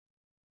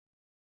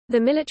The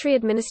military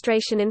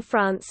administration in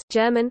France,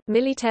 German,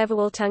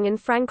 Militärverwaltung in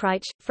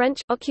Frankreich, French,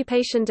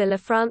 Occupation de la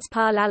France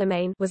par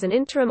l'Allemagne, was an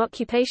interim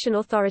occupation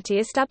authority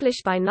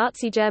established by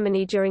Nazi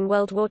Germany during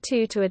World War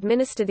II to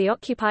administer the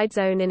occupied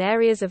zone in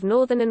areas of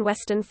northern and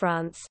western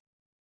France.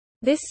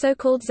 This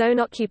so-called zone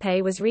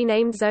occupée was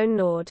renamed Zone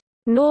Nord,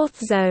 North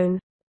Zone,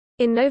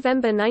 in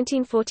November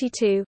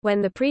 1942,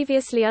 when the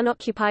previously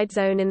unoccupied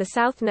zone in the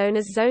south known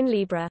as Zone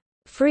Libre,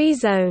 Free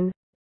Zone,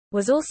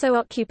 was also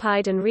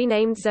occupied and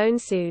renamed Zone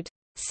Sud,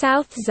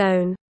 South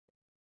Zone.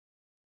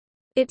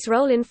 Its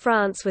role in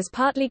France was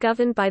partly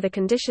governed by the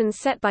conditions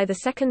set by the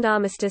Second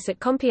Armistice at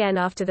Compiègne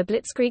after the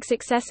blitzkrieg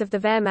success of the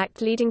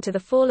Wehrmacht leading to the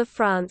fall of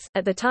France.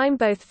 At the time,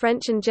 both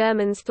French and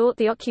Germans thought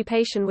the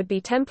occupation would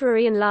be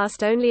temporary and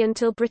last only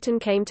until Britain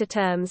came to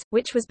terms,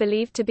 which was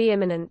believed to be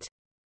imminent.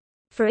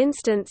 For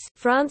instance,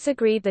 France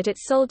agreed that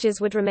its soldiers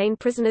would remain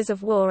prisoners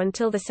of war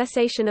until the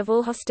cessation of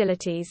all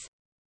hostilities.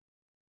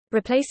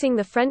 Replacing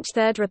the French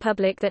Third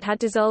Republic that had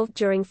dissolved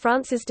during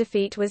France's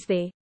defeat was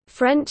the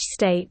French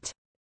state,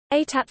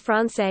 État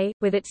français,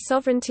 with its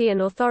sovereignty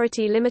and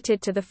authority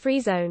limited to the Free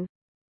Zone.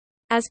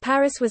 As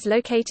Paris was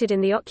located in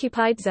the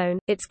occupied zone,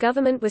 its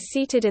government was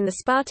seated in the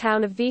spa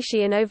town of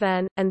Vichy in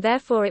Auvergne, and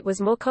therefore it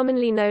was more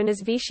commonly known as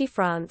Vichy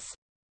France.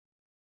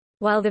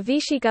 While the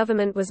Vichy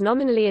government was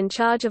nominally in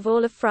charge of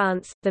all of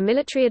France, the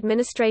military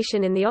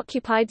administration in the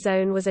occupied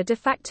zone was a de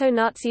facto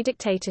Nazi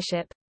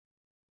dictatorship.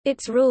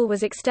 Its rule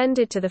was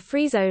extended to the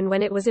Free Zone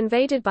when it was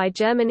invaded by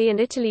Germany and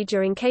Italy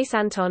during Case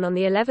Anton on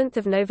the 11th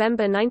of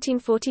November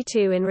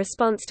 1942 in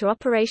response to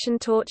Operation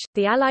Torch,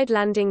 the Allied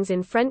landings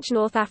in French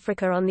North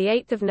Africa on the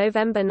 8th of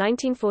November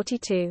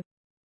 1942.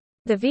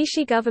 The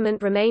Vichy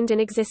government remained in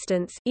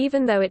existence,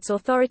 even though its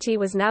authority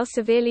was now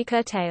severely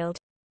curtailed.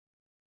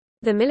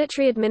 The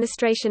military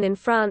administration in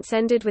France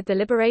ended with the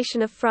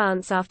liberation of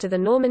France after the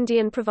Normandy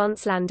and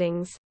Provence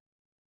landings.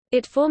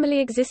 It formally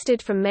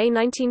existed from May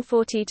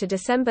 1940 to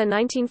December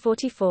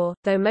 1944,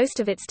 though most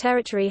of its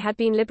territory had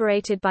been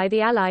liberated by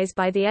the Allies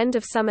by the end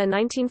of summer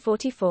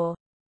 1944.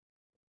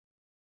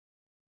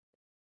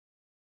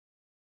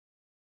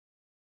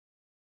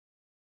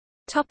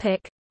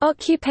 Topic: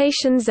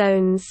 Occupation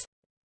zones.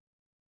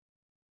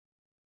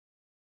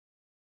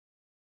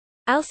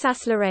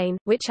 Alsace-Lorraine,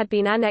 which had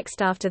been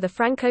annexed after the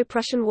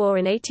Franco-Prussian War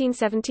in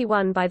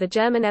 1871 by the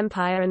German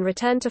Empire and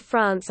returned to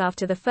France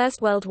after the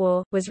First World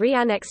War, was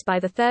re-annexed by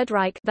the Third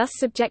Reich, thus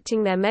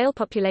subjecting their male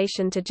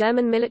population to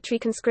German military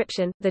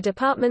conscription. The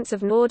departments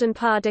of Nord and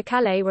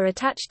Pas-de-Calais were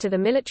attached to the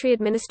military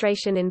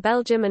administration in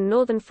Belgium and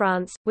northern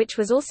France, which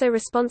was also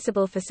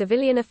responsible for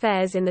civilian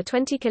affairs in the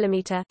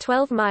 20-kilometer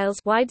 (12 miles)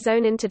 wide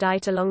zone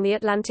interdite along the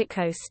Atlantic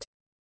coast.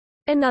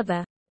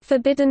 Another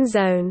forbidden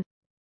zone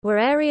were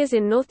areas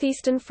in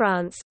northeastern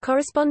France,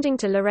 corresponding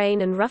to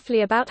Lorraine and roughly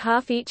about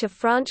half each of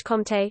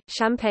Franche-Comté,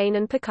 Champagne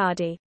and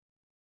Picardy.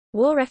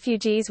 War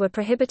refugees were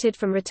prohibited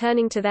from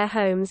returning to their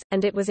homes,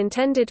 and it was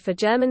intended for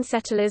German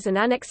settlers and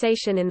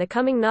annexation in the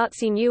coming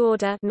Nazi New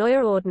Order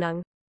Neue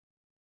Ordnung.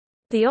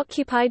 The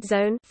occupied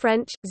zone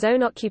French,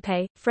 Zone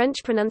Occupée, French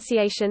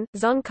pronunciation,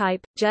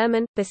 Zonkype,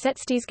 German,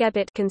 Besetztes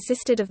Gebiet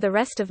consisted of the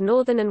rest of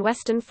northern and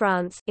western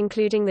France,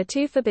 including the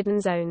two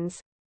forbidden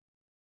zones.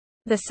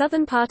 The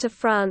southern part of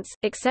France,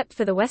 except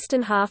for the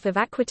western half of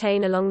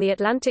Aquitaine along the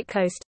Atlantic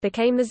coast,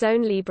 became the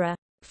Zone Libre,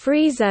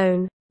 Free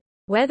Zone,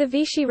 where the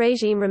Vichy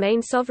regime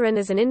remained sovereign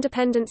as an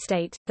independent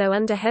state, though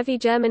under heavy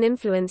German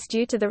influence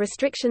due to the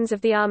restrictions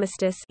of the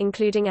armistice,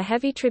 including a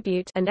heavy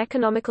tribute and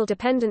economical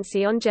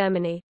dependency on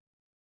Germany.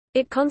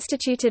 It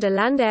constituted a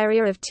land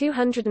area of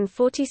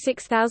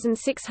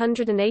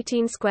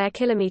 246,618 square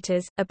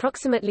kilometers,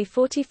 approximately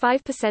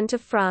 45%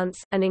 of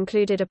France, and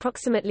included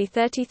approximately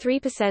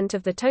 33%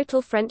 of the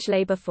total French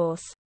labor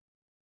force.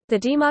 The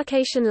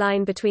demarcation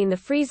line between the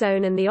Free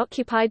Zone and the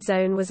occupied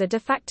zone was a de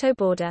facto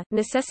border,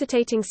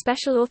 necessitating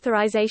special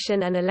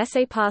authorization and a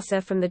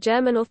laissez-passer from the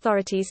German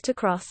authorities to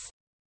cross.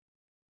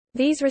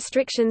 These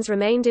restrictions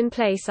remained in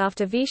place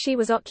after Vichy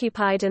was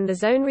occupied and the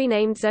zone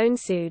renamed Zone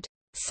Sud,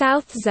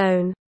 South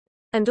Zone,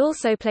 and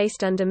also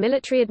placed under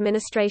military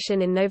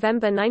administration in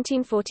November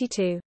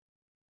 1942.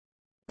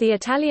 The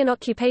Italian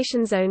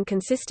occupation zone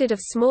consisted of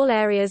small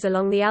areas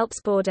along the Alps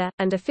border,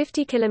 and a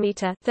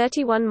 50-kilometer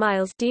 (31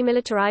 miles)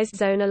 demilitarized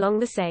zone along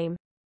the same.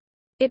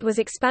 It was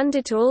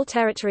expanded to all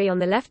territory on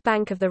the left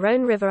bank of the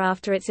Rhône River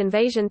after its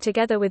invasion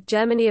together with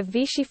Germany of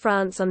Vichy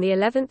France on the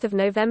 11th of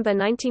November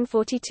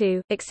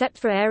 1942, except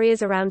for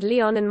areas around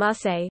Lyon and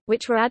Marseille,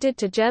 which were added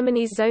to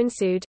Germany's Zone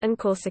Sud, and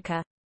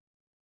Corsica.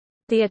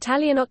 The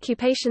Italian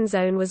occupation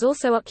zone was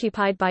also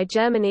occupied by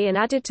Germany and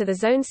added to the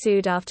Zone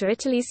Sud after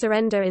Italy's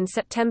surrender in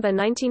September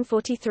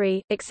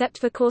 1943, except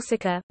for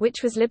Corsica,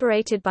 which was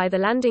liberated by the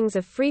landings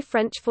of Free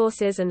French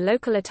forces and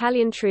local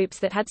Italian troops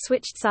that had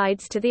switched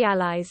sides to the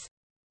Allies.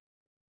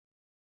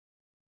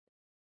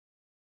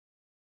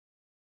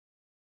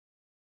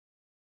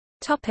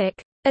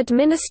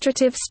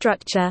 Administrative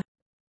structure.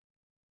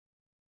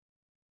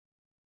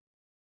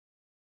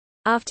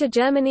 After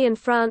Germany and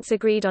France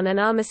agreed on an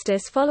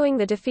armistice following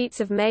the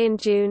defeats of May and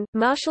June,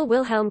 Marshal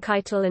Wilhelm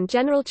Keitel and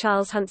General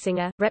Charles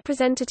Hunsinger,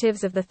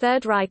 representatives of the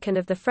Third Reich and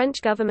of the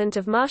French government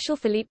of Marshal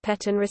Philippe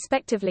Pétain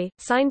respectively,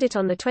 signed it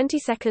on the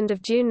 22nd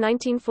of June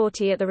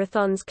 1940 at the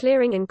Rathons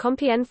clearing in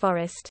Compiègne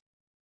Forest.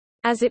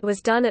 As it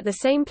was done at the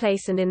same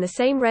place and in the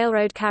same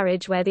railroad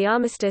carriage where the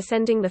armistice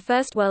ending the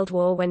First World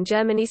War when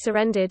Germany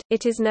surrendered,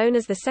 it is known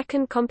as the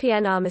Second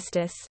Compiègne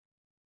Armistice.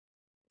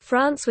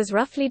 France was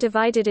roughly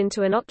divided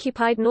into an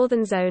occupied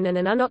northern zone and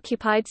an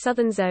unoccupied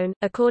southern zone,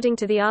 according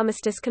to the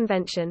Armistice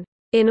Convention,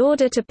 in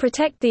order to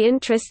protect the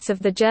interests of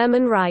the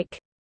German Reich.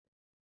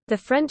 The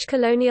French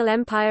colonial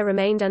empire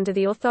remained under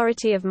the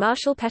authority of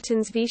Marshal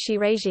Pétain's Vichy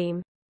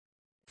regime.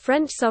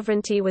 French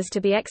sovereignty was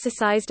to be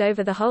exercised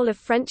over the whole of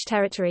French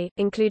territory,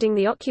 including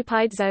the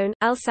occupied zone,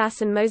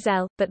 Alsace and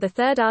Moselle, but the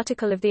third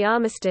article of the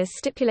armistice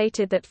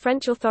stipulated that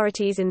French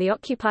authorities in the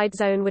occupied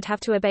zone would have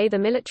to obey the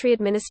military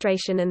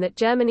administration and that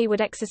Germany would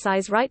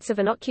exercise rights of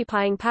an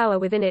occupying power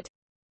within it.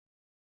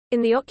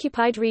 In the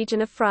occupied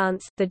region of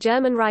France, the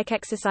German Reich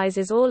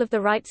exercises all of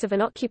the rights of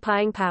an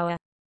occupying power.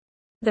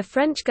 The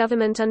French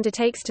government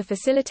undertakes to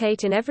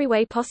facilitate in every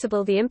way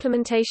possible the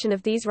implementation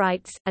of these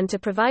rights, and to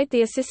provide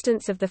the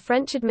assistance of the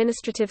French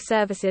administrative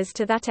services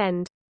to that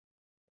end.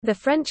 The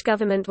French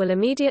government will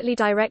immediately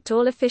direct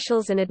all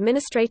officials and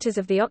administrators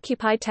of the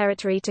occupied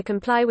territory to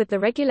comply with the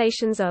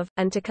regulations of,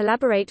 and to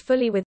collaborate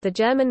fully with, the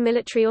German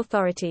military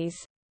authorities.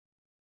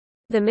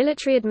 The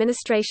military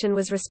administration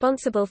was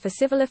responsible for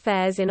civil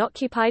affairs in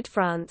occupied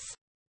France.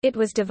 It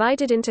was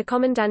divided into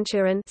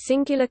Kommandanturen,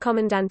 singular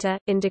Kommandante,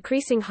 in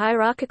decreasing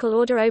hierarchical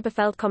order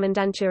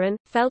Oberfeldkommandanturen,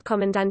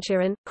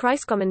 Feldkommandanturen,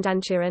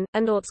 Kreiskommandanturen,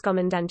 and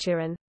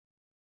Ortskommandanturen.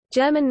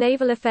 German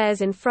naval affairs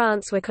in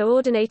France were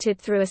coordinated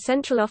through a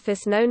central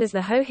office known as the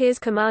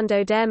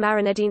Hoheitskommando der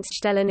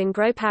Marinedienststellen in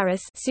Gros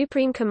Paris,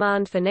 Supreme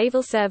Command for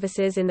Naval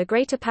Services in the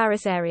Greater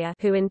Paris area,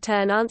 who in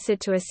turn answered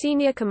to a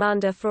senior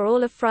commander for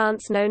all of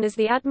France known as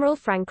the Admiral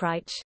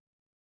Frankreich.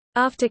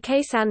 After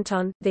Case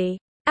Anton, the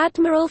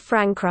Admiral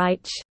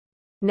Frankreich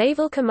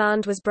Naval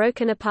Command was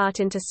broken apart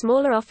into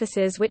smaller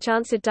offices which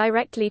answered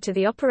directly to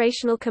the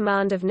operational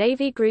command of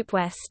Navy Group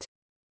West.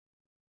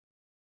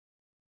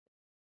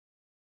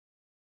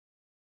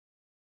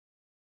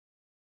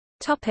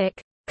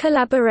 Topic: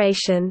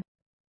 Collaboration.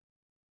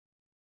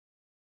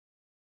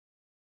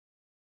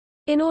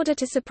 In order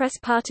to suppress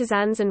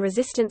partisans and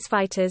resistance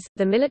fighters,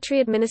 the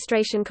military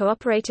administration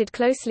cooperated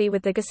closely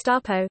with the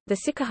Gestapo, the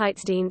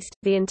Sicherheitsdienst,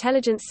 the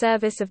intelligence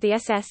service of the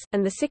SS,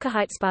 and the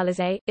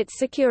Sicherheitspolizei, its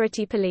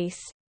security police.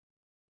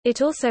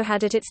 It also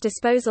had at its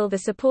disposal the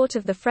support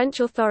of the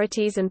French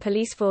authorities and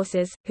police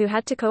forces, who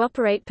had to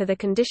cooperate per the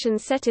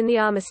conditions set in the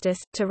armistice,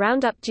 to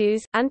round up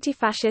Jews,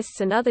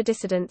 anti-fascists and other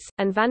dissidents,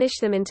 and vanish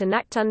them into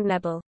Nacht und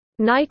Nebel,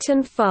 night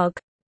and fog.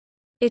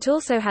 It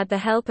also had the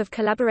help of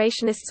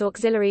collaborationists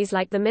auxiliaries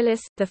like the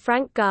Milice, the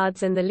Frank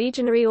Guards and the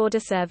Legionary Order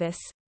Service.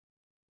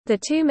 The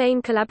two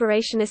main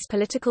collaborationist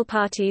political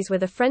parties were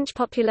the French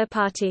Popular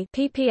Party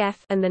 (PPF)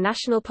 and the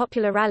National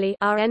Popular Rally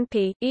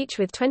 (RNP), each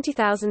with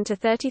 20,000 to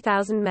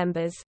 30,000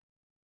 members.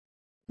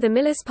 The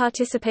Milice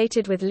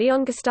participated with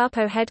Lyon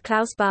Gestapo head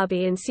Klaus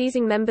Barbie in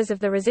seizing members of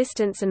the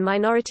resistance and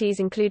minorities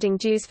including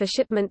Jews for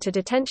shipment to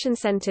detention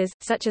centers,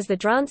 such as the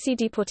Drancy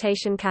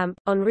deportation camp,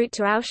 en route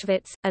to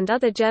Auschwitz, and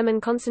other German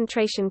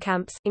concentration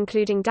camps,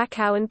 including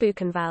Dachau and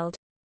Buchenwald.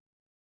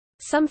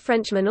 Some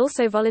Frenchmen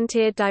also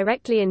volunteered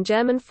directly in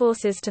German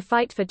forces to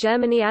fight for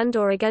Germany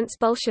and/or against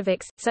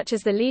Bolsheviks, such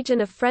as the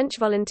Legion of French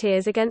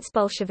Volunteers against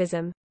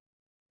Bolshevism.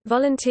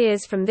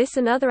 Volunteers from this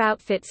and other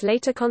outfits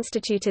later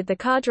constituted the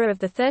cadre of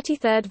the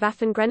 33rd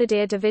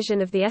Waffen-Grenadier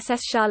Division of the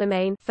SS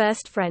Charlemagne,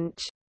 1st French.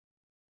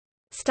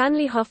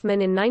 Stanley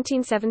Hoffmann in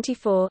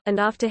 1974, and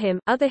after him,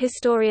 other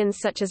historians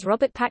such as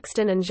Robert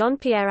Paxton and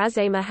Jean-Pierre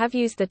Azéma have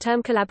used the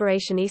term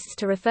collaborationists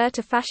to refer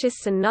to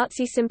fascists and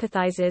Nazi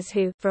sympathizers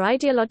who, for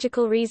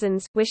ideological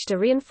reasons, wished a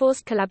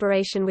reinforced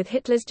collaboration with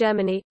Hitler's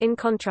Germany, in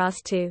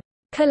contrast to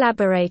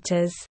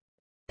collaborators,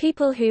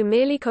 people who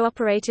merely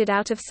cooperated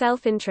out of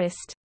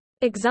self-interest.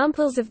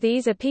 Examples of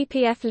these are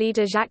PPF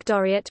leader Jacques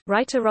Doriot,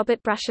 writer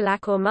Robert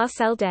Brasillach or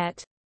Marcel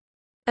Dert.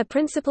 A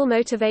principal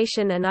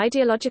motivation and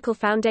ideological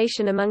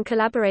foundation among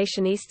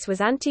collaborationists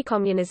was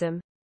anti-communism.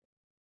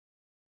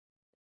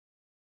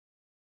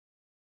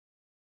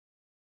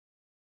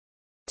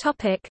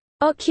 Topic: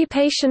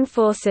 Occupation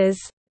forces.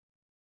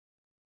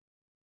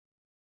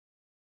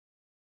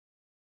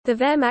 The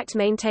Wehrmacht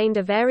maintained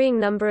a varying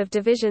number of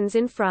divisions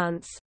in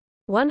France.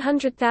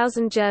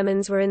 100,000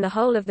 Germans were in the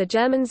whole of the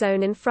German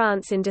zone in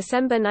France in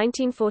December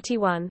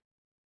 1941.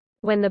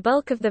 When the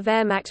bulk of the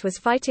Wehrmacht was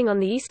fighting on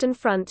the Eastern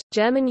Front,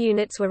 German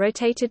units were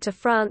rotated to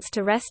France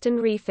to rest and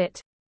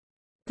refit.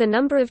 The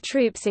number of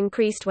troops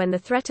increased when the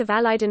threat of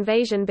Allied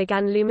invasion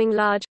began looming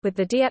large, with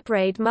the Dieppe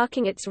raid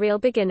marking its real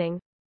beginning.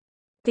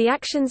 The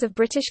actions of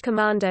British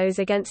commandos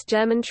against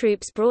German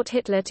troops brought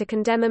Hitler to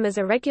condemn them as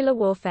irregular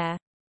warfare.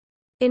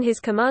 In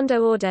his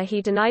commando order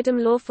he denied them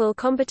lawful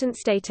combatant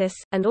status,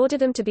 and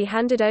ordered them to be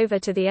handed over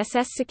to the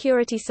SS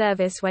Security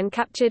Service when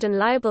captured and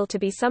liable to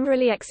be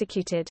summarily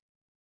executed.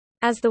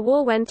 As the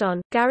war went on,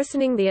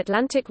 garrisoning the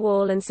Atlantic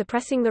Wall and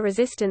suppressing the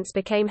resistance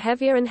became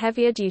heavier and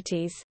heavier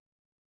duties.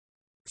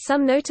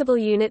 Some notable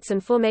units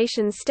and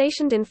formations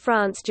stationed in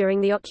France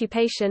during the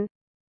occupation: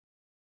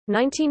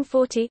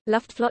 1940,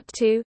 Luftflotte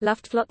 2,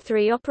 Luftflotte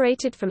 3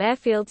 operated from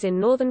airfields in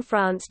northern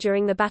France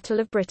during the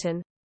Battle of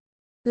Britain.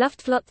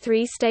 Luftflotte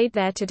 3 stayed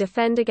there to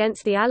defend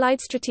against the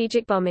Allied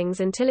strategic bombings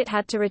until it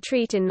had to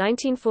retreat in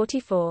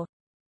 1944.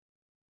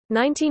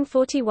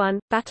 1941,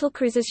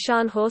 battlecruisers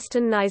Scharnhorst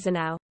and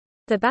Gneisenau.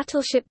 The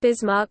battleship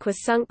Bismarck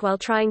was sunk while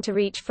trying to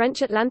reach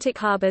French Atlantic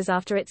harbors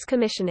after its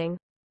commissioning.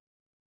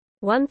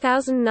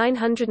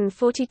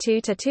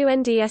 1942 to 2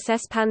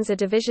 NdSS Panzer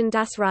Division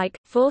Das Reich,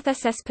 4th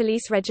SS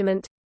Police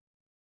Regiment.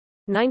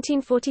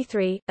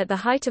 1943, at the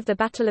height of the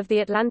Battle of the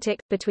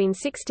Atlantic, between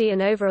 60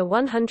 and over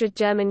 100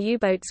 German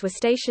U-boats were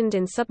stationed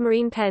in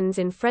submarine pens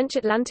in French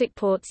Atlantic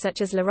ports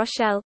such as La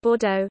Rochelle,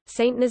 Bordeaux,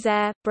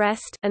 Saint-Nazaire,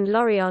 Brest, and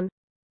Lorient.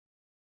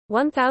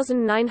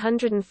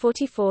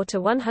 1944 to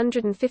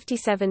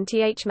 157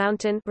 Th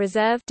Mountain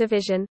Reserve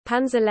Division,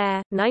 Panzer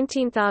Lehr,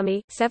 19th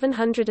Army,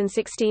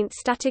 716th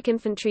Static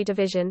Infantry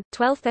Division,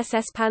 12th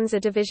SS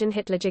Panzer Division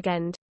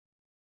Hitlerjugend.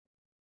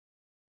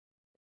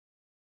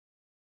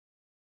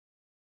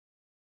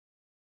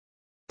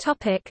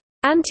 Topic: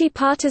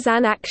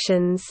 Anti-partisan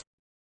actions.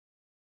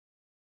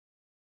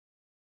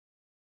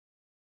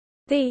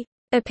 The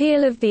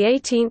Appeal of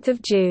 18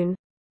 June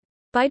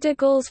by de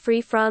Gaulle's Free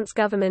France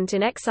government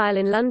in exile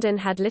in London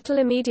had little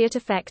immediate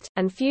effect,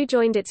 and few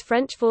joined its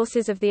French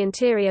forces of the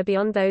interior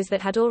beyond those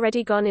that had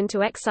already gone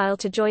into exile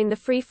to join the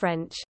Free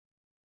French.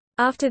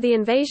 After the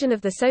invasion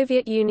of the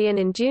Soviet Union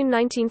in June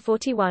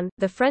 1941,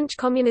 the French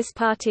Communist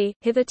Party,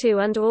 hitherto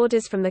under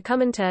orders from the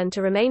Comintern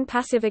to remain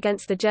passive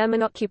against the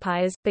German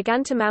occupiers,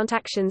 began to mount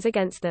actions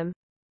against them.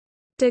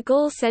 De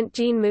Gaulle sent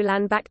Jean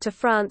Moulin back to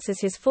France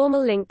as his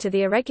formal link to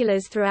the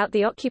irregulars throughout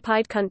the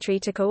occupied country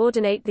to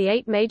coordinate the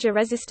 8 major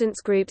resistance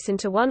groups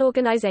into one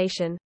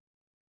organization.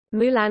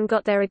 Moulin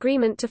got their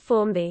agreement to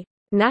form the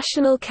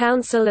National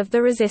Council of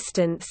the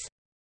Resistance,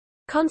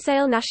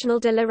 Conseil National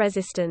de la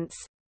Résistance.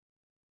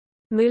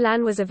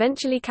 Moulin was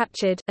eventually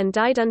captured, and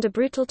died under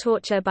brutal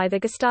torture by the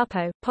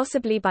Gestapo,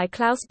 possibly by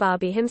Klaus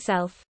Barbie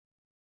himself.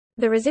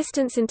 The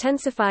resistance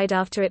intensified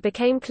after it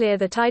became clear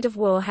the tide of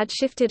war had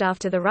shifted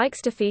after the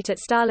Reich's defeat at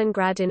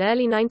Stalingrad in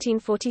early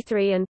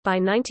 1943 and, by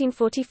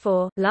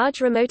 1944,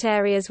 large remote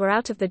areas were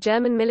out of the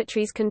German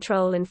military's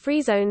control and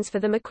free zones for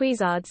the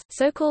Maquisards,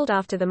 so-called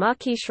after the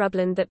Marquis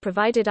shrubland that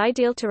provided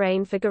ideal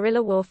terrain for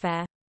guerrilla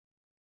warfare.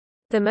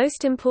 The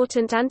most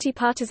important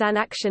anti-partisan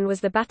action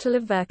was the Battle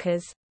of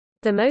Vercors.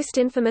 The most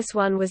infamous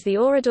one was the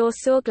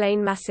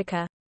Oradour-sur-Glane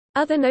massacre.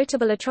 Other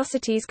notable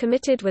atrocities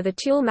committed were the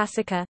Tulle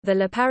massacre, the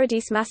Le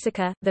Paradis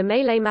massacre, the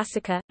Melee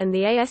massacre, and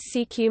the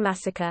ASCQ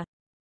massacre.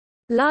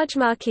 Large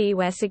marquis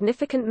where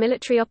significant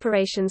military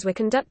operations were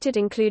conducted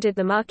included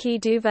the Marquis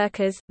du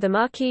Vercors, the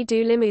Marquis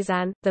du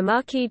Limousin, the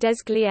Marquis des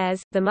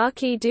Glières, the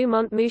Marquis du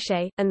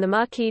Montmouchet, and the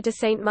Marquis de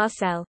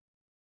Saint-Marcel.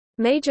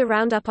 Major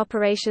roundup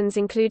operations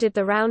included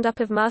the Roundup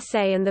of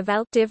Marseille and the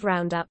Vel d'Hiv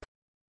Roundup.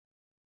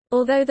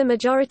 Although the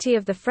majority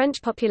of the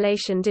French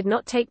population did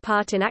not take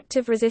part in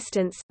active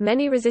resistance,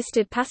 many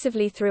resisted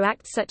passively through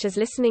acts such as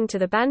listening to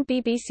the banned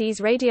BBC's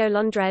Radio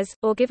Londres,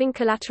 or giving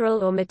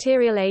collateral or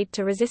material aid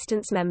to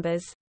resistance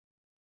members.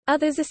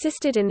 Others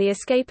assisted in the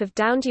escape of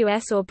downed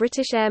US or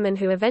British airmen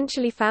who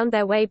eventually found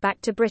their way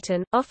back to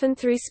Britain, often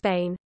through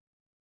Spain.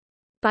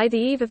 By the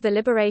eve of the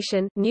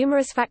liberation,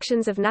 numerous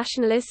factions of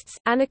nationalists,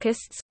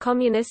 anarchists,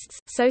 communists,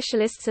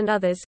 socialists and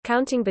others,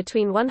 counting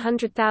between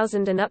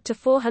 100,000 and up to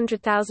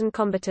 400,000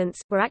 combatants,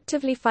 were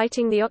actively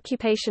fighting the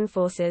occupation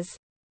forces.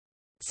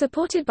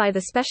 Supported by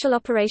the Special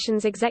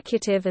Operations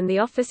Executive and the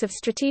Office of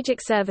Strategic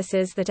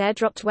Services that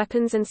airdropped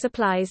weapons and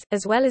supplies,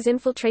 as well as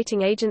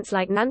infiltrating agents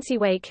like Nancy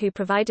Wake who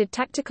provided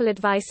tactical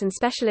advice and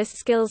specialist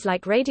skills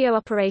like radio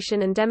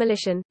operation and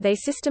demolition, they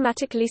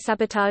systematically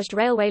sabotaged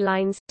railway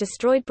lines,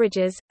 destroyed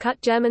bridges,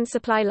 cut German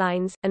supply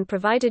lines, and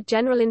provided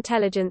general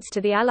intelligence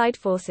to the Allied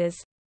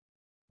forces.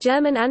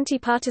 German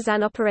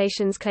anti-partisan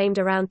operations claimed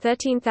around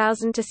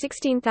 13,000 to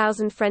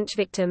 16,000 French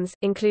victims,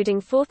 including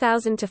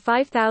 4,000 to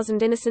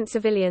 5,000 innocent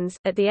civilians.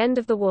 At the end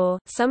of the war,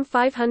 some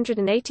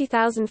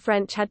 580,000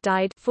 French had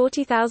died,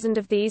 40,000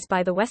 of these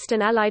by the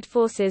Western Allied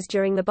forces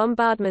during the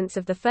bombardments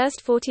of the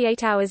first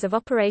 48 hours of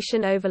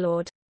Operation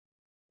Overlord.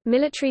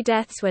 Military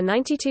deaths were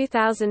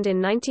 92,000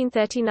 in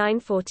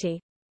 1939–40.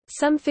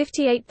 Some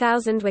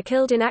 58,000 were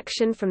killed in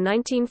action from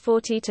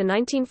 1940 to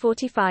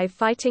 1945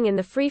 fighting in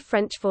the Free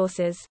French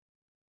forces.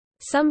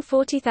 Some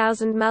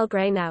 40,000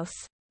 malgré nous,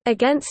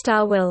 against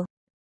our will,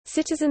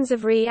 citizens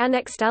of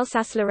re-annexed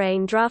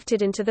Alsace-Lorraine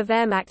drafted into the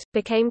Wehrmacht,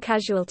 became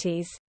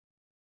casualties.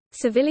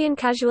 Civilian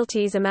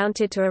casualties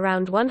amounted to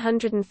around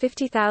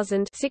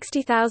 150,000,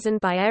 60,000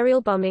 by aerial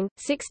bombing,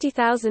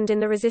 60,000 in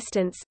the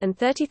resistance, and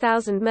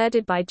 30,000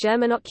 murdered by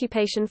German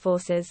occupation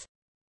forces.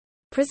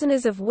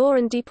 Prisoners of war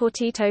and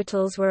deportee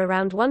totals were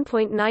around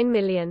 1.9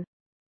 million.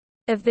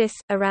 Of this,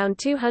 around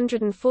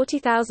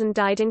 240,000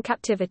 died in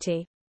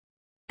captivity.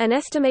 An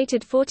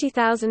estimated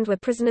 40,000 were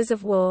prisoners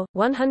of war,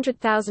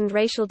 100,000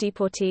 racial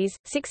deportees,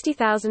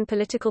 60,000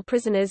 political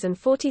prisoners and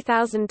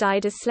 40,000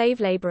 died as slave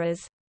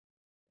laborers.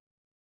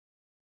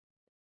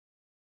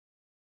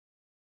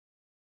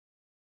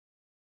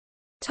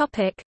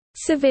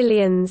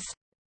 Civilians.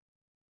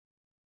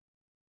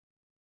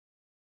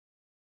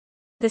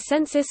 The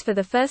census for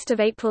 1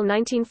 April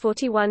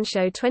 1941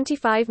 showed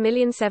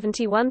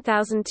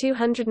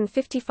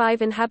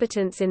 25,071,255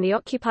 inhabitants in the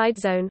occupied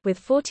zone, with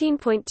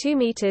 14.2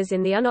 meters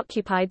in the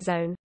unoccupied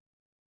zone.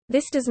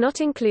 This does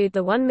not include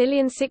the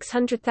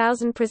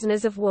 1,600,000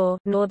 prisoners of war,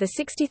 nor the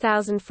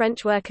 60,000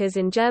 French workers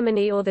in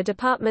Germany or the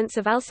departments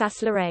of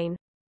Alsace-Lorraine.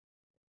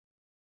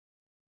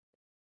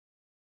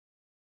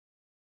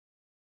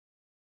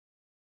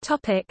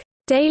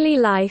 Daily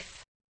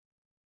life.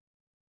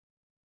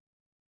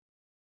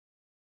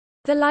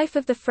 The life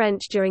of the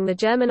French during the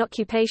German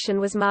occupation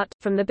was marked,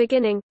 from the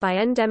beginning, by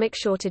endemic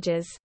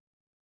shortages.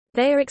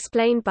 They are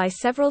explained by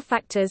several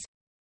factors.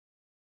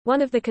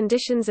 One of the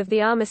conditions of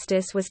the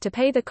armistice was to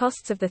pay the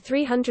costs of the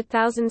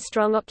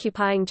 300,000-strong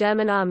occupying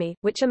German army,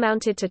 which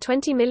amounted to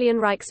 20 million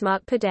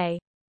Reichsmark per day.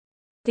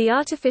 The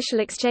artificial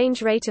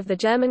exchange rate of the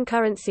German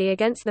currency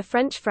against the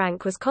French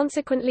franc was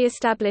consequently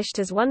established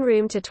as 1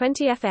 room to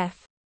 20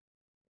 ff.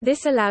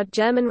 This allowed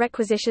German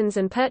requisitions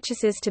and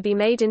purchases to be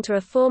made into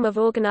a form of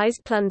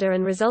organized plunder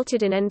and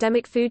resulted in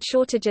endemic food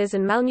shortages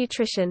and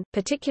malnutrition,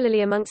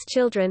 particularly amongst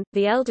children,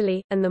 the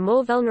elderly, and the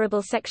more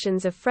vulnerable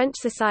sections of French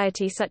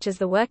society such as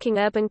the working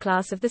urban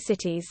class of the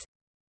cities.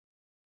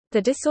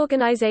 The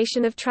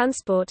disorganization of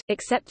transport,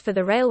 except for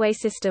the railway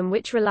system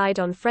which relied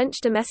on French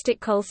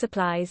domestic coal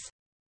supplies.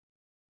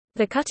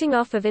 The cutting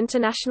off of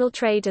international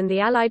trade and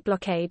the Allied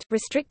blockade,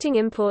 restricting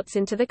imports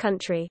into the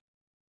country.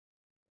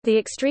 The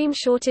extreme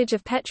shortage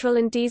of petrol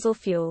and diesel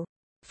fuel.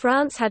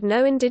 France had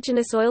no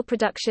indigenous oil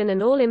production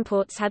and all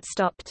imports had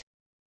stopped.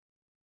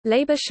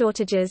 Labor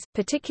shortages,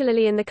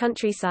 particularly in the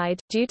countryside,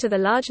 due to the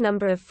large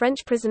number of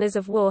French prisoners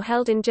of war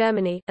held in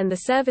Germany, and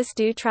the service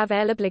du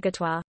travail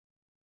obligatoire.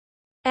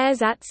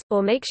 Ersatz,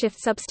 or makeshift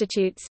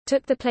substitutes,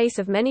 took the place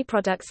of many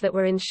products that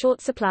were in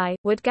short supply.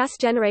 Wood gas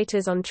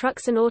generators on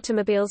trucks and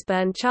automobiles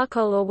burned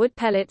charcoal or wood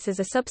pellets as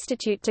a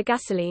substitute to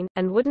gasoline,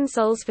 and wooden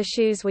soles for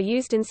shoes were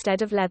used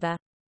instead of leather.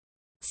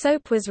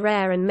 Soap was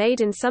rare and made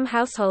in some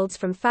households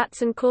from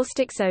fats and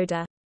caustic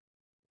soda.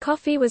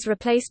 Coffee was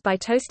replaced by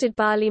toasted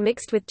barley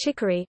mixed with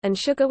chicory, and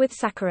sugar with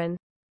saccharin.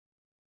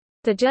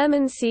 The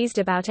Germans seized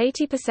about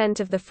 80%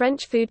 of the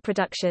French food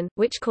production,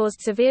 which caused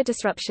severe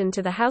disruption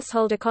to the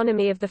household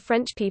economy of the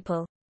French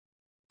people.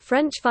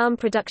 French farm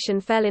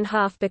production fell in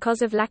half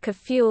because of lack of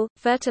fuel,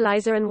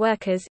 fertilizer and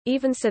workers.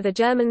 Even so, the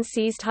Germans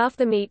seized half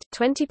the meat,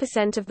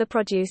 20% of the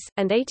produce,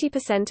 and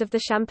 80% of the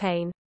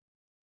champagne.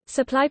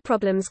 Supply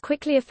problems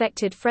quickly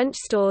affected French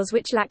stores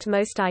which lacked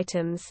most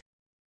items.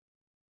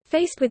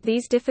 Faced with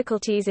these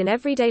difficulties in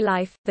everyday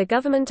life, the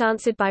government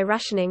answered by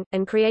rationing,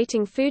 and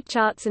creating food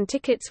charts and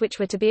tickets which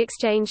were to be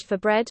exchanged for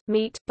bread,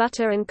 meat,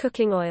 butter and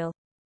cooking oil.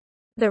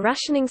 The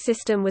rationing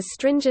system was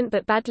stringent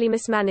but badly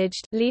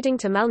mismanaged, leading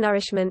to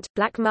malnourishment,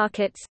 black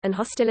markets, and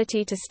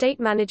hostility to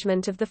state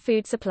management of the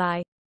food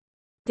supply.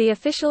 The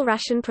official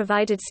ration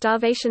provided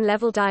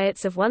starvation-level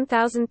diets of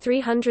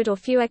 1,300 or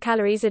fewer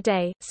calories a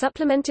day,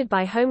 supplemented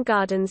by home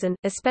gardens and,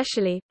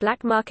 especially,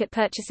 black market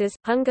purchases.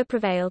 Hunger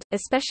prevailed,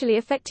 especially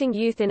affecting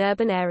youth in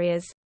urban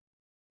areas.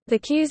 The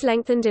queues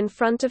lengthened in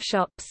front of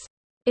shops.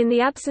 In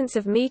the absence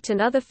of meat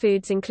and other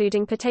foods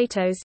including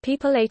potatoes,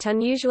 people ate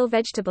unusual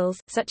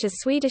vegetables, such as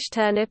Swedish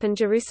turnip and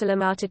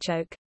Jerusalem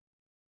artichoke.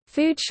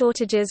 Food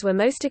shortages were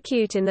most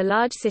acute in the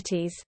large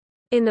cities.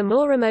 In the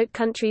more remote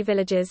country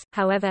villages,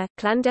 however,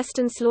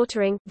 clandestine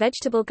slaughtering,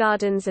 vegetable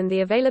gardens and the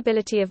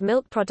availability of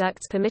milk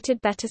products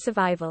permitted better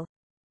survival.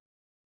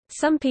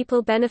 Some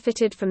people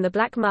benefited from the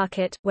black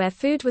market, where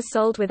food was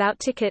sold without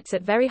tickets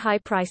at very high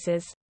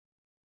prices.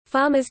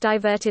 Farmers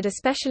diverted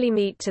especially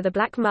meat to the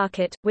black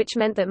market, which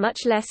meant that much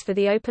less for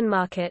the open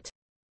market.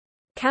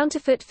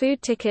 Counterfeit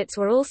food tickets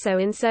were also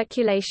in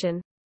circulation.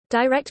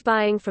 Direct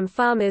buying from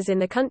farmers in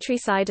the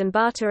countryside and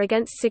barter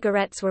against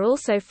cigarettes were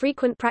also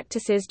frequent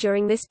practices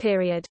during this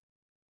period.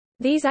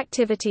 These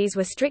activities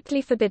were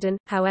strictly forbidden,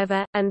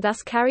 however, and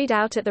thus carried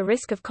out at the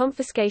risk of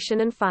confiscation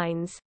and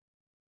fines.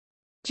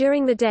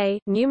 During the day,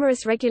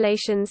 numerous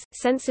regulations,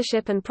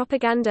 censorship and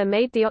propaganda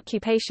made the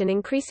occupation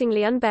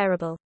increasingly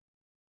unbearable.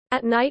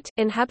 At night,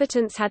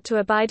 inhabitants had to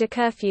abide a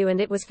curfew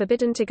and it was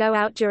forbidden to go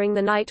out during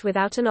the night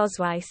without an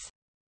Ausweis.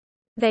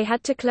 They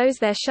had to close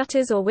their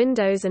shutters or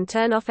windows and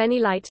turn off any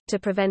light, to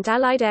prevent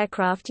Allied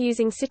aircraft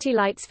using city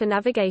lights for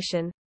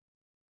navigation.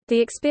 The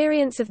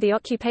experience of the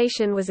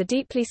occupation was a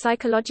deeply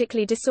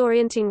psychologically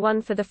disorienting one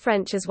for the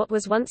French, as what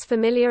was once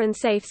familiar and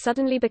safe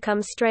suddenly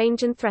becomes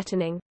strange and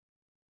threatening.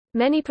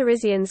 Many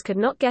Parisians could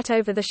not get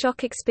over the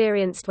shock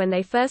experienced when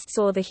they first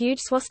saw the huge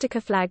swastika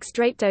flags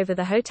draped over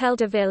the Hôtel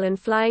de Ville and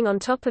flying on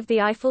top of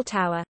the Eiffel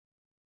Tower.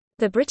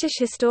 The British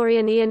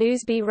historian Ian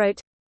Ousby wrote,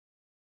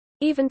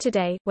 Even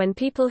today, when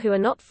people who are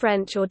not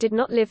French or did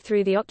not live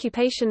through the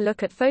occupation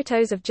look at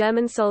photos of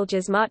German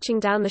soldiers marching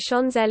down the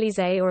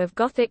Champs-Élysées or of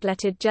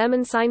Gothic-lettered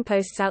German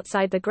signposts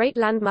outside the great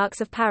landmarks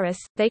of Paris,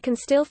 they can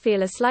still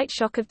feel a slight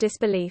shock of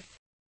disbelief.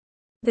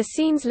 The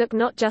scenes look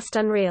not just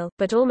unreal,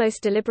 but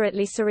almost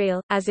deliberately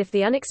surreal, as if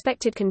the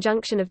unexpected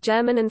conjunction of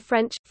German and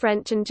French,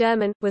 French and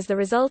German, was the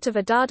result of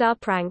a Dada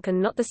prank and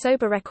not the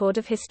sober record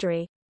of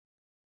history.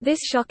 This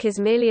shock is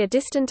merely a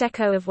distant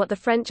echo of what the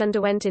French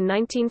underwent in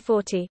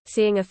 1940,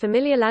 seeing a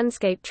familiar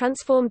landscape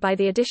transformed by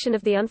the addition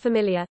of the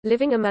unfamiliar,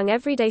 living among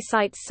everyday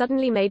sights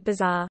suddenly made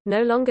bizarre,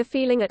 no longer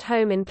feeling at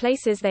home in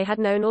places they had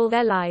known all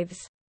their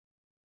lives.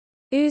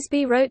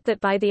 Ousby wrote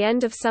that by the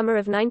end of summer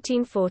of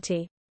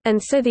 1940,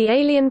 and so the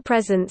alien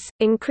presence,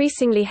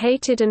 increasingly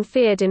hated and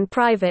feared in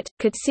private,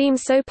 could seem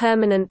so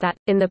permanent that,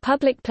 in the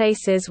public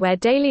places where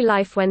daily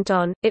life went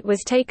on, it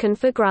was taken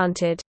for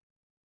granted.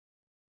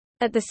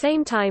 At the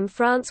same time,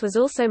 France was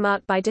also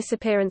marked by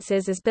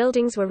disappearances as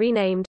buildings were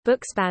renamed,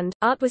 books banned,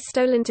 art was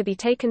stolen to be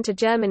taken to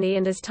Germany,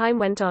 and as time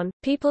went on,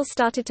 people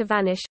started to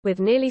vanish,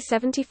 with nearly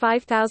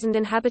 75,000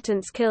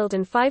 inhabitants killed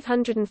and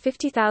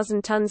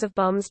 550,000 tons of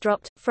bombs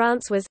dropped.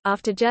 France was,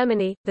 after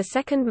Germany, the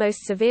second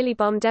most severely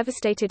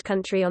bomb-devastated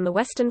country on the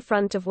Western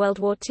Front of World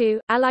War II.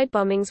 Allied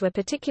bombings were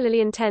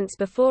particularly intense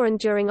before and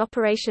during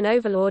Operation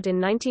Overlord in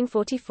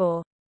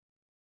 1944.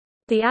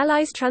 The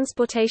Allies'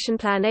 transportation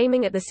plan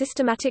aiming at the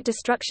systematic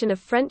destruction of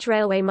French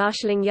railway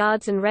marshalling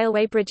yards and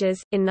railway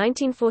bridges, in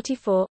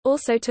 1944,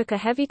 also took a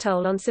heavy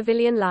toll on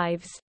civilian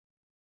lives.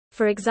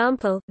 For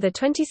example, the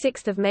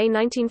 26th of May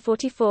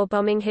 1944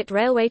 bombing hit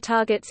railway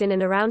targets in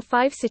and around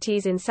 5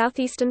 cities in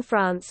southeastern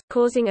France,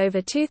 causing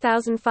over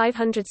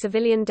 2,500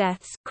 civilian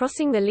deaths.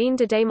 Crossing the ligne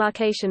de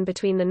démarcation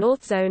between the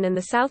North Zone and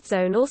the South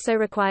Zone also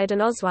required an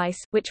Ausweis,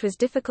 which was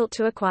difficult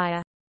to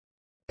acquire.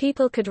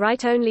 People could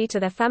write only to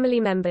their family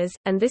members,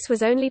 and this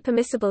was only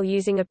permissible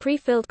using a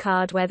pre-filled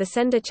card where the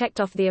sender checked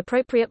off the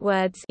appropriate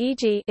words,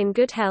 e.g., in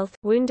good health,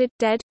 wounded,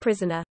 dead,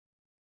 prisoner.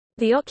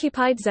 The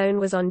occupied zone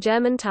was on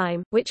German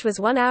time, which was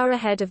 1 hour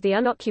ahead of the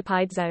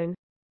unoccupied zone.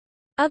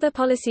 Other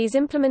policies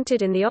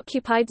implemented in the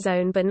occupied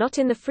zone but not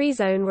in the free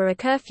zone were a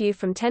curfew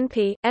from 10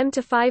 p.m.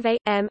 to 5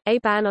 a.m., a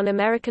ban on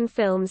American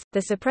films,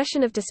 the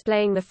suppression of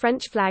displaying the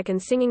French flag and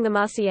singing the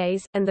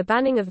Marseillaise, and the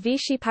banning of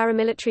Vichy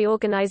paramilitary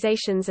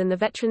organizations and the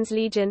Veterans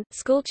Legion.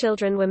 School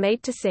children were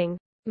made to sing,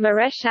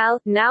 Maréchal,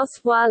 nous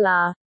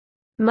voilà.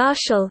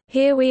 Marshal,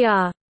 here we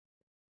are.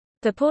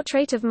 The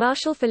portrait of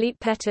Marshal Philippe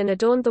Pétain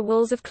adorned the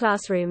walls of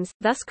classrooms,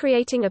 thus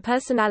creating a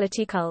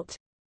personality cult.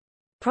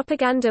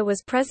 Propaganda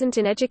was present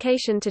in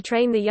education to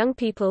train the young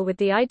people with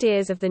the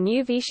ideas of the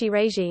new Vichy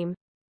regime.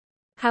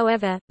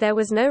 However, there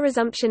was no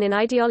resumption in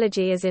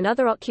ideology as in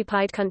other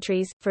occupied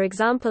countries, for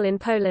example in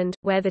Poland,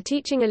 where the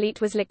teaching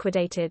elite was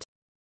liquidated.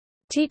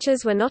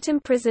 Teachers were not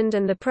imprisoned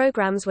and the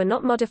programs were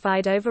not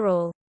modified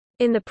overall.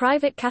 In the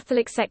private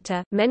Catholic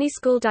sector, many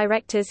school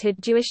directors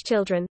hid Jewish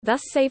children,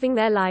 thus saving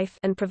their life,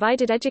 and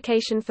provided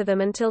education for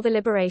them until the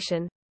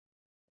liberation.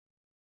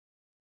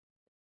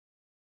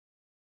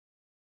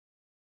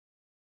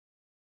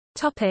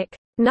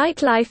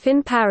 Nightlife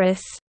in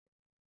Paris.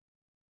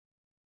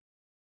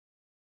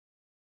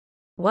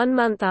 1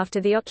 month after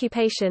the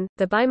occupation,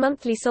 the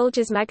bi-monthly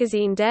soldiers'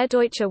 magazine Der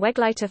Deutsche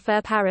Wegleiter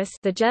für Paris,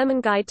 the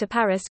German Guide to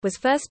Paris, was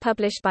first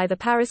published by the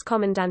Paris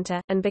Kommandante,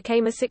 and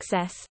became a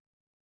success.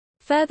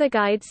 Further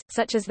guides,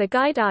 such as the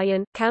Guide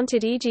Arjen,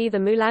 counted e.g. the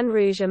Moulin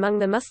Rouge among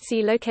the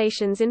must-see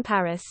locations in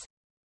Paris.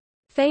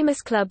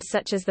 Famous clubs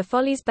such as the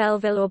Folies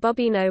Belleville or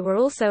Bobino were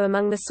also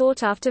among the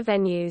sought-after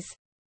venues.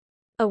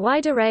 A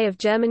wide array of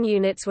German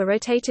units were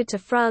rotated to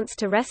France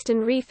to rest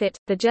and refit.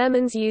 The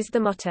Germans used the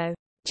motto,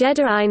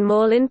 Jeder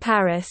einmal in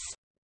Paris,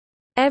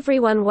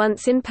 everyone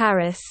once in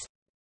Paris,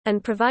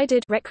 and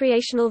provided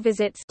recreational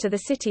visits to the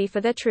city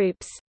for their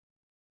troops.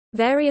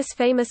 Various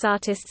famous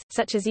artists,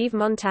 such as Yves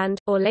Montand,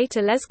 or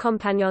later Les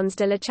Compagnons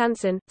de la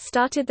Chanson,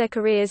 started their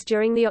careers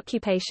during the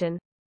occupation.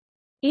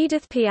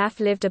 Edith Piaf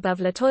lived above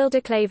La Toile de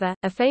Claver,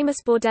 a famous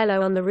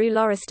bordello on the Rue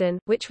Lauriston,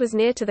 which was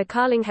near to the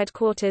Carling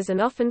headquarters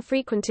and often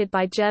frequented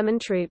by German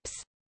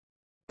troops.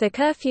 The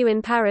curfew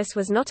in Paris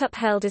was not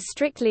upheld as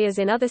strictly as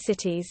in other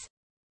cities.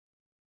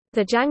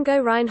 The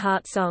Django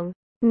Reinhardt song,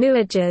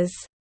 Nuages,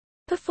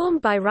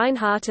 performed by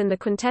Reinhardt and the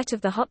Quintet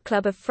of the Hot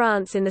Club of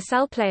France in the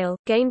Salle Pleyel,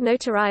 gained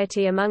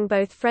notoriety among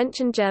both French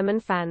and German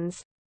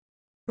fans.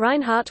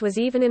 Reinhardt was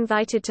even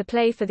invited to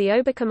play for the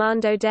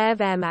Oberkommando der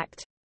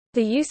Wehrmacht.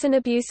 The use and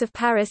abuse of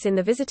Paris in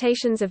the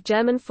visitations of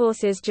German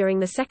forces during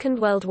the Second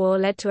World War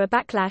led to a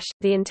backlash.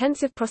 The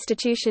intensive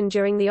prostitution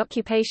during the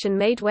occupation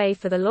made way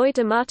for the Loi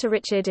de Marthe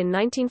Richard in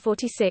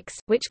 1946,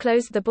 which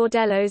closed the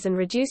bordellos and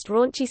reduced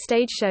raunchy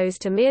stage shows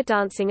to mere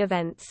dancing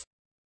events.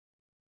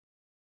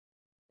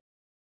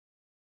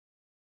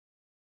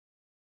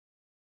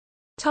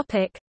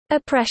 Topic: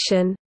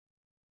 Oppression.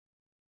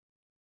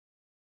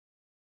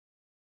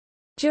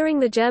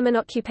 During the German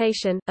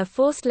occupation, a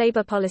forced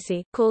labor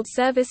policy, called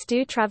Service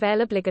du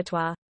Travail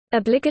Obligatoire,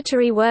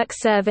 obligatory work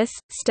service,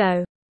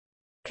 STO,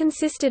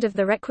 consisted of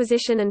the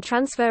requisition and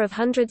transfer of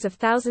hundreds of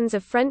thousands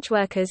of French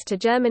workers to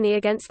Germany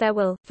against their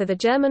will, for the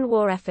German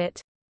war effort.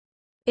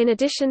 In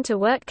addition to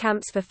work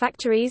camps for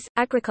factories,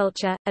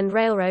 agriculture, and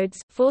railroads,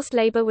 forced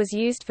labor was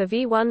used for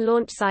V-1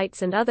 launch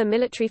sites and other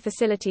military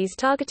facilities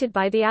targeted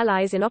by the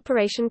Allies in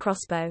Operation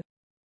Crossbow.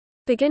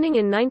 Beginning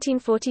in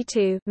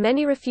 1942,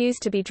 many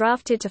refused to be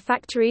drafted to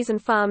factories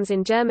and farms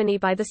in Germany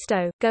by the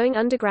Stowe, going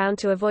underground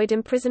to avoid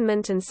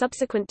imprisonment and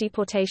subsequent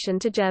deportation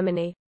to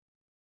Germany.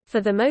 For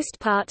the most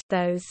part,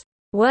 those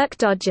work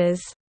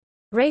dodgers,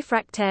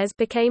 réfractaires,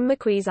 became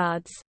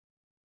maquisards.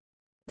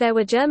 There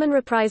were German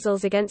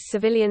reprisals against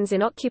civilians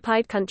in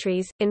occupied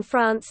countries. In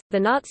France, the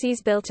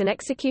Nazis built an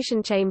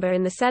execution chamber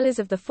in the cellars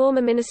of the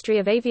former Ministry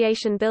of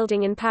Aviation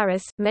building in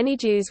Paris. Many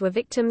Jews were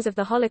victims of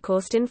the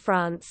Holocaust in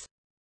France.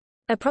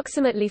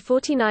 Approximately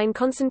 49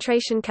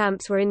 concentration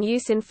camps were in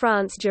use in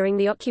France during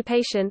the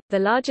occupation, the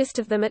largest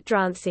of them at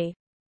Drancy.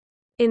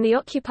 In the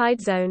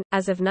occupied zone,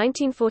 as of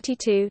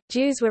 1942,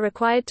 Jews were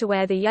required to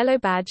wear the yellow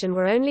badge and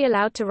were only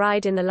allowed to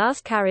ride in the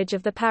last carriage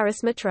of the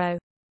Paris metro.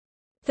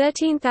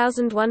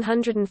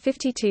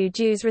 13,152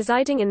 Jews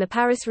residing in the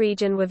Paris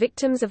region were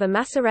victims of a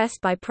mass arrest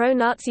by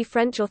pro-Nazi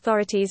French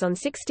authorities on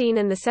 16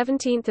 and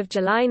 17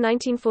 July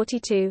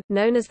 1942,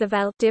 known as the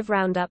Vel Div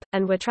Roundup,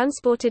 and were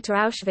transported to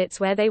Auschwitz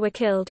where they were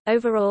killed.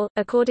 Overall,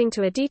 according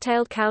to a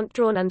detailed count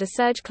drawn under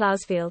Serge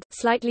Klausfeld,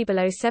 slightly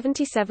below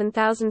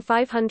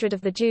 77,500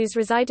 of the Jews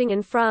residing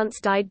in France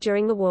died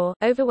during the war,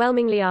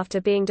 overwhelmingly after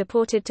being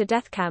deported to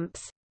death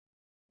camps.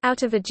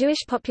 Out of a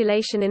Jewish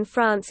population in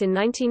France in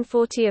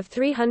 1940 of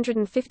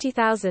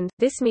 350,000,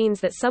 this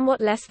means that somewhat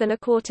less than a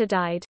quarter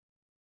died.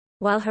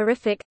 While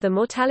horrific, the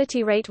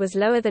mortality rate was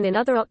lower than in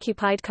other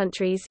occupied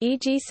countries,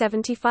 e.g.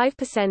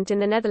 75% in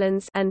the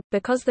Netherlands, and,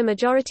 because the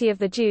majority of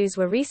the Jews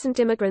were recent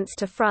immigrants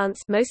to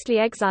France, mostly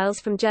exiles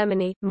from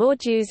Germany, more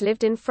Jews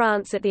lived in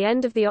France at the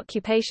end of the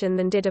occupation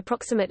than did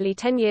approximately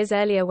 10 years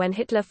earlier when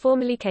Hitler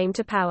formally came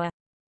to power.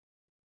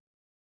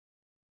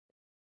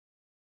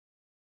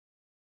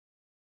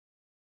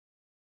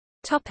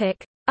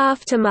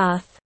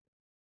 Aftermath.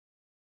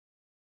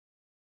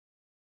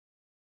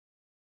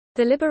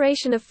 The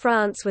liberation of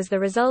France was the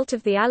result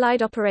of the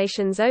Allied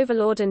Operations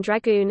Overlord and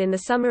Dragoon in the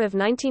summer of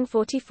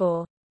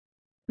 1944.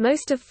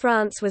 Most of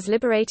France was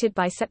liberated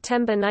by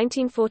September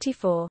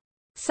 1944.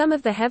 Some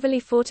of the heavily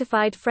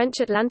fortified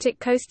French Atlantic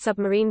coast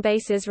submarine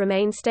bases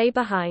remained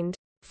stay-behind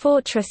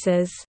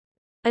fortresses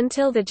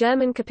until the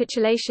German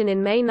capitulation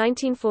in May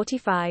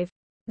 1945.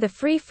 The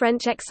Free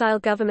French Exile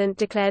government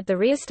declared the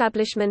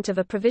re-establishment of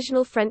a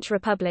provisional French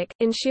Republic,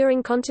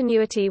 ensuring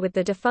continuity with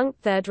the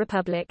defunct Third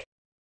Republic.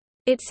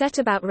 It set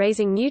about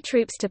raising new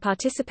troops to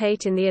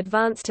participate in the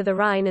advance to the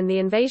Rhine and the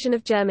invasion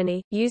of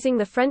Germany, using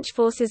the French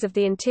forces of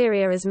the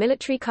interior as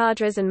military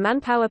cadres and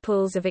manpower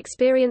pools of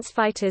experienced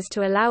fighters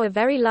to allow a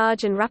very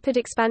large and rapid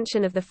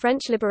expansion of the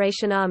French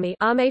Liberation Army,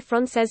 Armée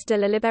Française de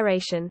la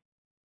Libération.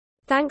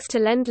 Thanks to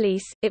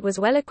Lend-Lease, it was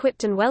well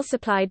equipped and well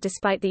supplied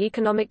despite the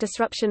economic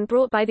disruption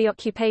brought by the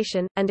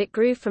occupation, and it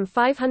grew from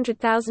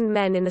 500,000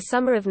 men in the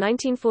summer of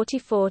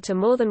 1944 to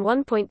more than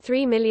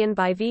 1.3 million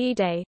by VE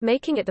Day,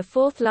 making it the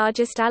fourth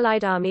largest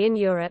Allied army in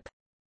Europe.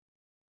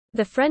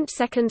 The French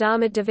 2nd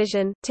Armoured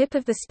Division, tip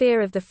of the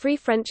spear of the Free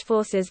French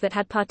forces that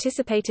had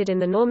participated in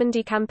the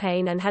Normandy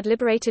campaign and had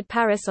liberated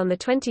Paris on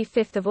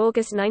 25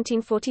 August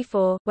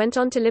 1944, went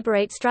on to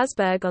liberate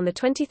Strasbourg on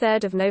 23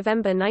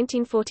 November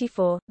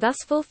 1944, thus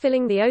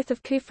fulfilling the oath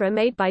of Kufra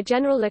made by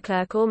General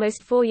Leclerc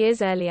almost 4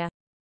 years earlier.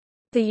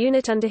 The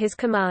unit under his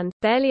command,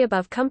 barely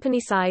above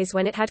company size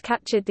when it had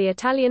captured the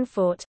Italian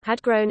fort,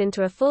 had grown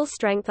into a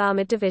full-strength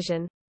armoured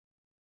division.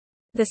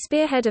 The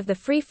spearhead of the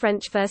Free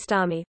French First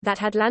Army, that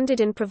had landed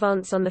in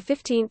Provence on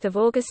 15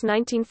 August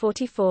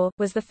 1944,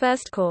 was the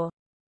 1st Corps.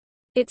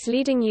 Its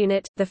leading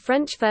unit, the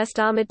French 1st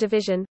Armoured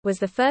Division, was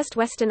the first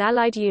Western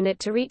Allied unit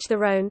to reach the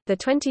Rhône,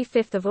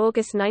 25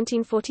 August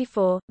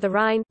 1944, the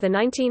Rhine,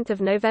 19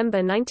 November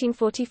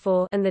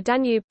 1944, and the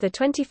Danube,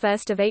 21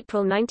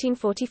 April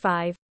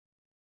 1945.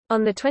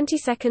 On the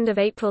 22nd of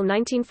April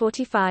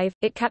 1945,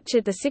 it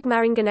captured the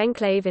Sigmaringen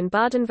enclave in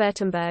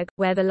Baden-Württemberg,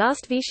 where the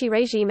last Vichy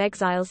regime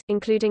exiles,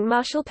 including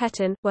Marshal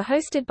Pétain, were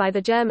hosted by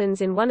the Germans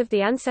in one of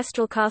the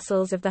ancestral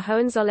castles of the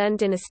Hohenzollern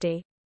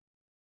dynasty.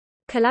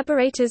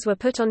 Collaborators were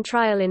put on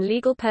trial in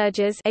legal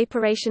purges,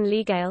 Opération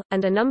Légale,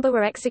 and a number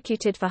were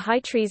executed for high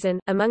treason,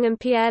 among them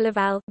Pierre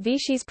Laval,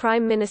 Vichy's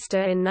prime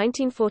minister in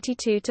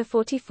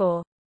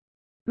 1942–44.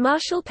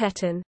 Marshal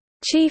Pétain,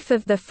 chief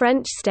of the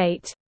French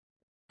state,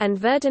 and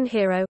Verdun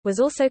hero, was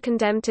also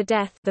condemned to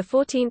death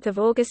 14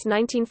 August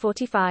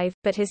 1945,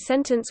 but his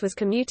sentence was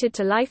commuted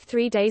to life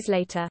 3 days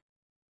later.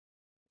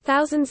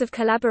 Thousands of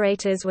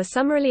collaborators were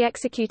summarily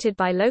executed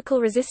by local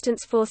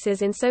resistance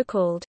forces in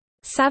so-called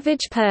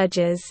savage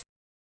purges,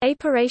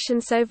 Opération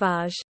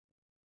Sauvage.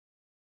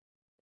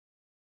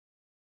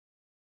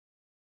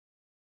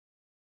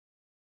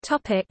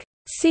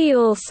 See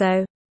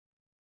also: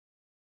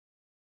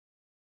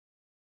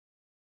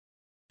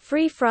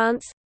 Free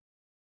France,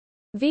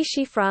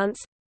 Vichy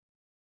France,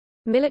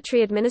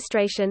 Military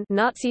administration,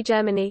 Nazi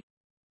Germany,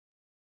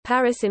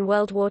 Paris in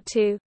World War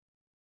II.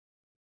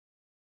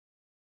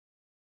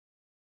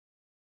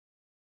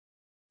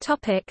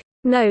 Topic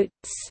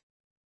Notes.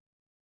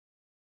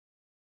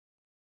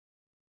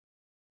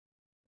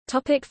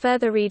 Topic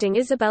further reading.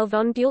 Isabel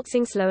von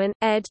Bultzingslohen,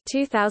 ed.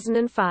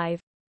 2005.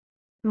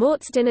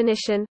 Morts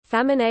d'inanition,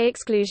 famine et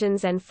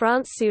exclusions en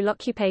France sous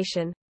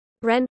l'occupation.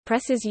 Rennes,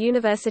 Presses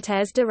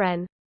universitaires de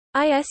Rennes.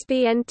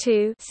 ISBN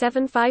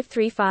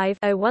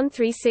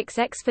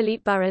 2-7535-0136-X.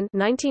 Philippe Burin,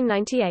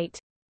 1998.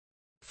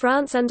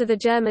 France under the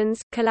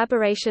Germans,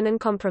 Collaboration and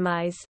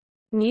Compromise.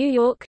 New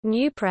York,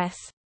 New Press.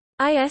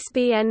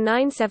 ISBN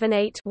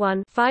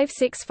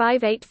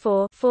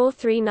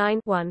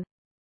 978-1-56584-439-1.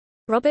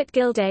 Robert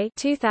Gilday,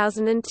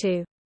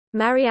 2002.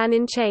 Marianne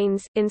in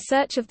Chains, In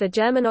Search of the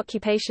German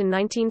Occupation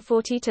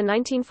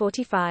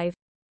 1940–1945.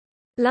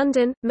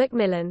 London,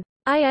 Macmillan.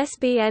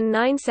 ISBN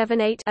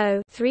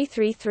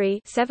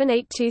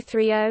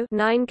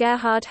 978-0-333-78230-9.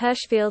 Gerhard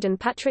Hirschfeld and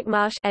Patrick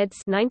Marsh,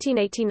 eds.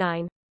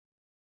 1989.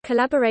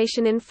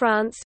 Collaboration in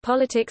France,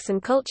 Politics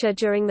and Culture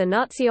During the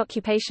Nazi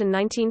Occupation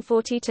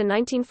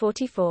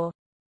 1940–1944.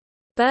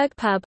 Berg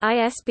Pub,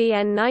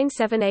 ISBN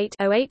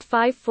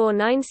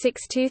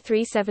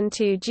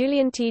 978-0854962372.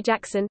 Julian T.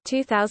 Jackson,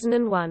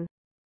 2001.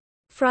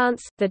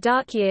 France, The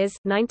Dark Years,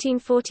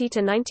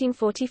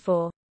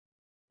 1940–1944.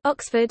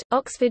 Oxford,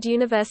 Oxford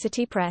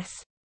University Press.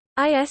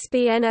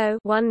 ISBN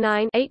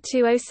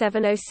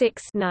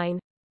 0-19-820706-9.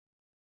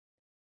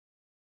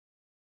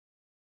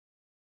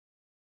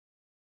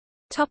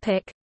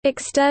 Topic: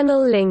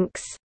 External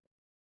links.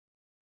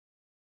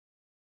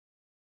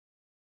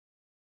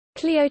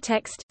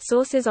 Cliotext,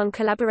 Sources on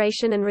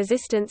Collaboration and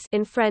Resistance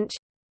in French.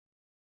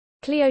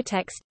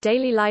 Cliotext,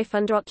 Daily Life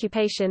Under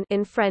Occupation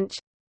in French.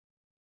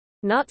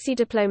 Nazi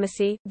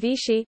Diplomacy,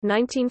 Vichy,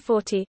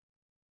 1940.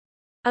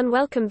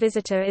 Unwelcome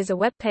Visitor is a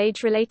web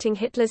page relating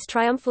Hitler's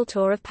triumphal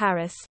tour of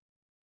Paris.